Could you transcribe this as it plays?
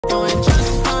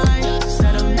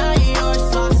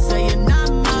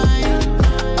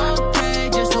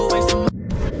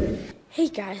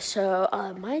guys, so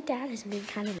my dad has been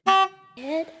kind of a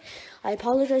head. I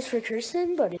apologize for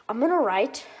cursing, but I'm gonna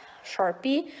write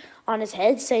Sharpie on his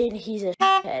head saying he's a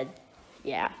head.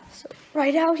 Yeah, so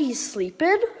right now he's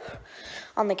sleeping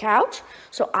on the couch,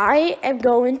 so I am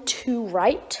going to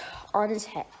write on his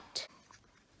head.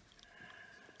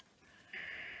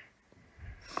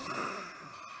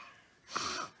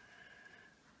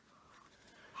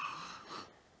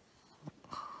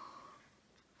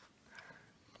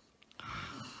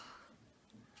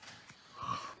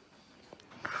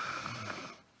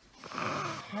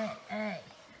 Hey,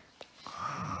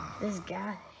 this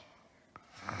guy.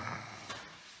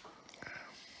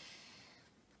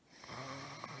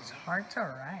 It's hard to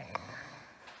write.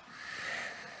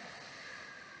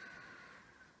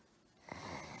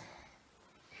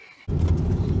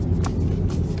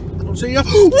 I'm saying,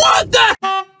 what the?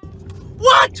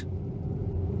 What?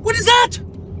 What is that?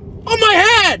 On my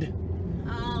head?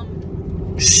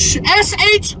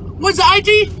 SH was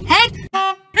IT? Head?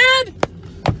 Head?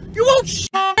 You won't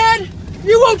head?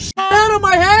 You won't head on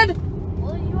my head?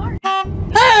 Well, you are.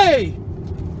 Hey!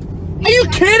 Are you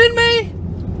kidding me?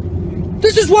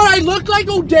 This is what I look like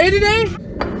all day today?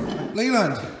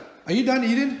 Leland, are you done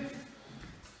eating?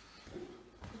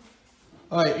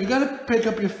 Alright, you gotta pick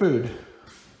up your food.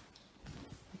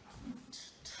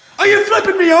 Are you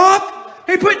flipping me off?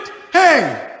 Hey, put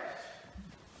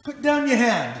down your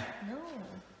hand. No.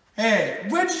 Hey,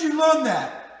 where did you learn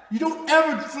that? You don't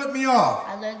ever flip me off.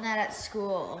 I learned that at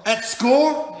school. At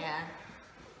school? Yeah.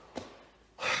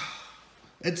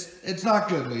 It's not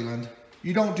good, Leland.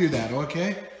 You don't do that,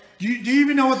 okay? Do you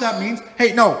even know what that means?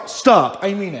 Hey, no, stop.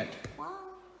 I mean it. Wow.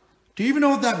 Do you even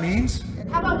know what that means?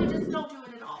 How about we just don't do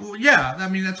it at all? Well, yeah, I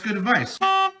mean, that's good advice.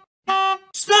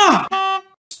 Stop!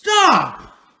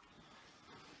 Stop!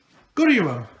 Go to your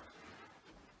room.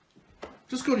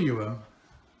 Just go to your room.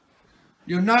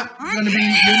 You're not gonna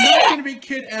be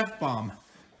kid F-bomb.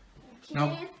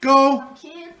 Now go.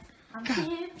 I'm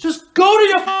kid. Just go to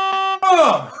your room.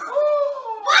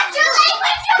 What's your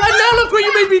language? Now look what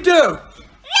you made me do.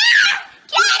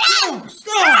 Get it! No,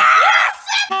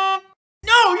 stop.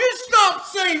 No, you stop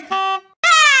saying. Stop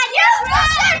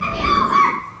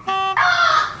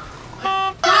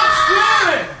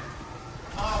swearing.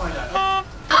 Oh my God.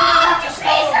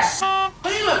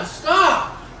 Leland,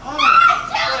 stop.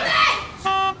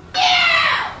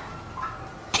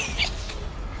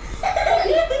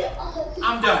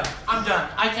 I'm done.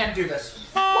 I can't do this.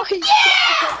 Stop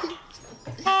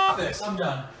this. I'm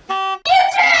done. You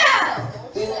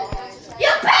too!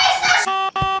 You piece of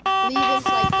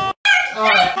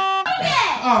Alright.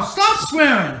 Oh, stop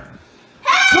swearing.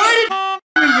 Play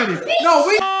the video. No,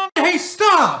 hey,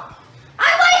 stop.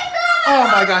 Oh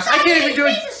my gosh, I can't even do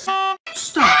it.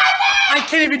 Stop. I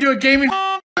can't even do a gaming.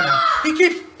 He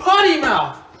keeps potty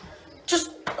mouth.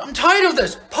 I'm tired of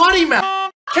this. Potty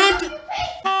mouth. Can't.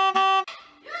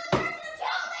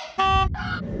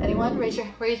 Anyone? Raise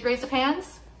the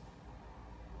hands.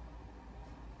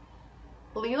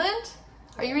 Leland?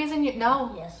 Are you raising your...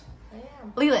 No. Yes, I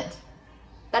am. Leland,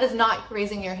 that is not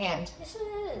raising your hand. Yes, it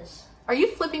is. Are you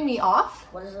flipping me off?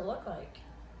 What does it look like?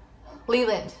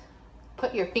 Leland,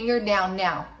 put your finger down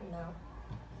now. No.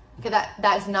 Okay,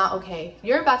 that is not okay.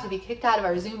 You're about to be kicked out of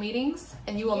our Zoom meetings,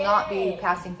 and you will not be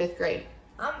passing 5th grade.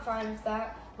 I'm fine with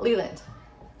that. Leland.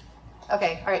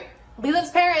 Okay, all right.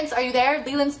 Leland's parents, are you there?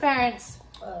 Leland's parents.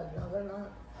 No, they're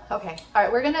not. Okay, all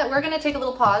right. We're gonna take a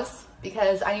little pause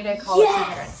because I need to call up two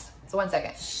parents. So 1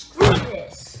 second. Screw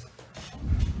this.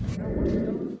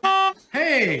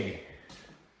 Hey.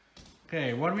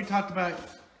 Okay, what we talked about?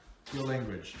 Your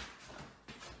language.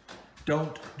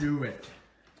 Don't do it.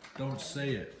 Don't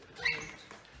say it.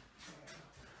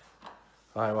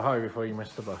 All right, well, hurry before you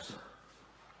miss the bus.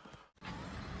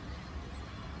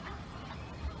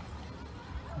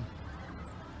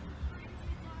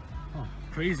 Oh,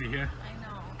 crazy here. I know.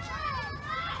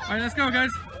 All right, let's go,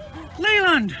 guys.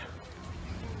 Leland!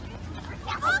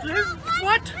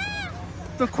 What?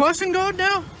 The crossing guard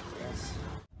now? Yes.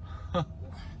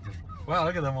 Wow,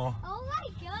 look at them all. Oh my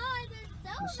God,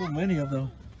 There's so many of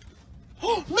them.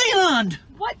 Oh, Leland!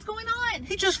 What's going on?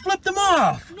 He just flipped them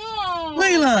off. No.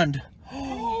 Leland!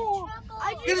 Oh,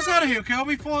 Get us out of here, okay?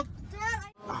 Before...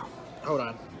 Oh, hold on.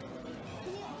 I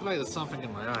feel like there's something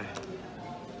in my eye.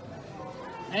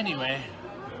 Anyway,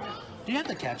 do you have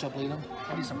the ketchup, Leland?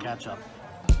 I need some ketchup.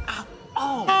 Ow.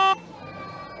 Oh!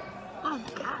 Oh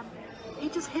God. He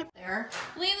just hit There.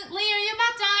 Lee, are you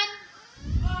about done?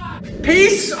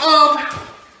 Piece of...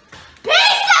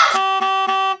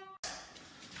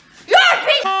 You're a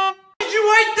piece. Did you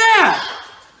like that?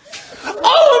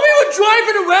 Oh, we were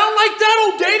driving around like that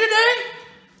all day today?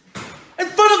 And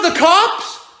front of the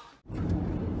cops?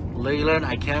 Leland,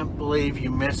 I can't believe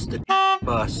you missed the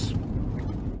bus.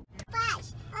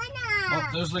 Oh,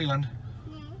 there's Leland.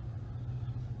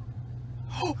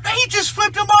 Oh, he just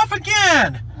flipped him off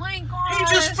again! Oh my gosh. He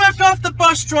just flipped off the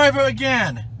bus driver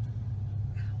again!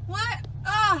 What?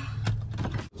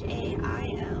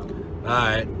 J-I-L.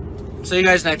 Alright. See you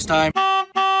guys next time.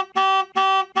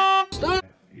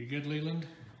 You good, Leland?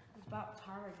 It's about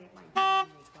time I get my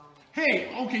McDonald's.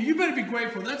 Hey, okay, you better be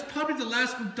grateful. That's probably the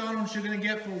last McDonald's you're gonna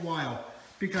get for a while.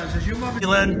 Because as you love it.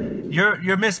 Leland,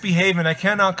 you're misbehaving. I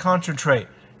cannot concentrate.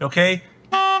 Okay?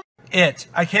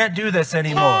 I can't do this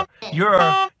anymore.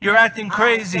 You're acting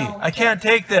crazy. I can't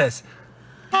take this.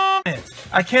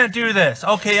 I can't do this.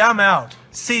 Okay, I'm out.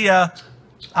 See ya.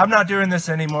 I'm not doing this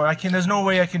anymore. There's no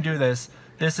way I can do this.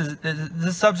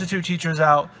 The substitute teacher's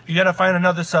out. You gotta find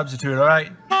another substitute,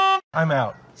 alright? I'm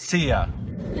out. See ya.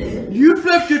 You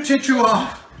flipped your teacher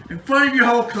off in front of your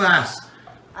whole class.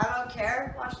 I don't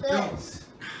care. Watch this.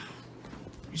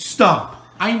 Stop.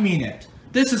 I mean it.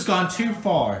 This has gone too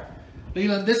far.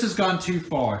 Leland, this has gone too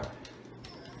far.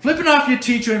 Flipping off your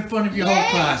teacher in front of your whole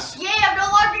class. Yeah, I'm no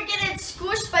longer getting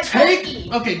squished by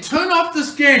Peggy. Okay, turn off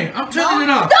this game. I'm turning it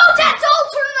off. No, Dad,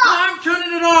 don't turn it off. I'm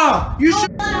turning it off. You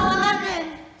should.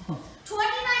 11. 29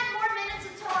 more minutes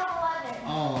until 11.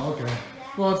 Oh, okay.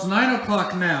 Well, it's 9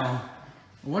 o'clock now.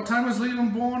 What time was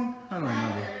Leland born? I don't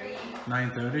remember.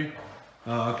 9:30?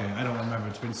 Oh, okay. I don't remember.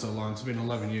 It's been so long. It's been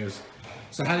 11 years.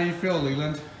 So how do you feel,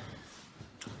 Leland?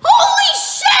 Holy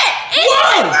shit! It's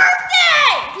my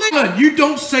birthday! Leland, you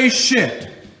don't say shit.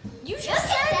 You just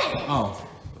said it. Oh.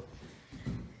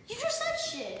 You just said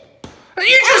shit.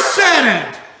 You just said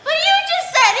it! But you just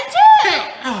said it too!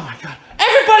 Oh my god.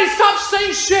 Everybody stop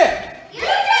saying shit! You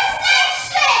just said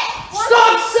shit!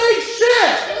 Stop saying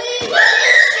shit!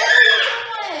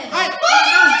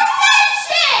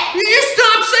 You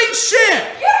stop saying shit!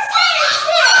 You're saying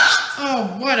shit! Oh,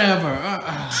 whatever.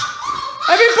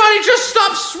 Everybody just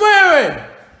stop swearing!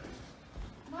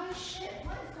 My shit,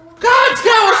 what is going on? God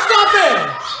damn it, stop it!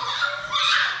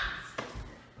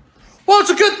 Well, it's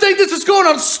a good thing this is going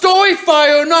on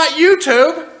Storyfire, not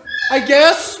YouTube, I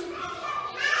guess.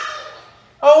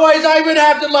 Otherwise, I would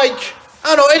have to, like,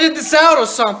 I don't know, edit this out or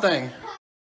something.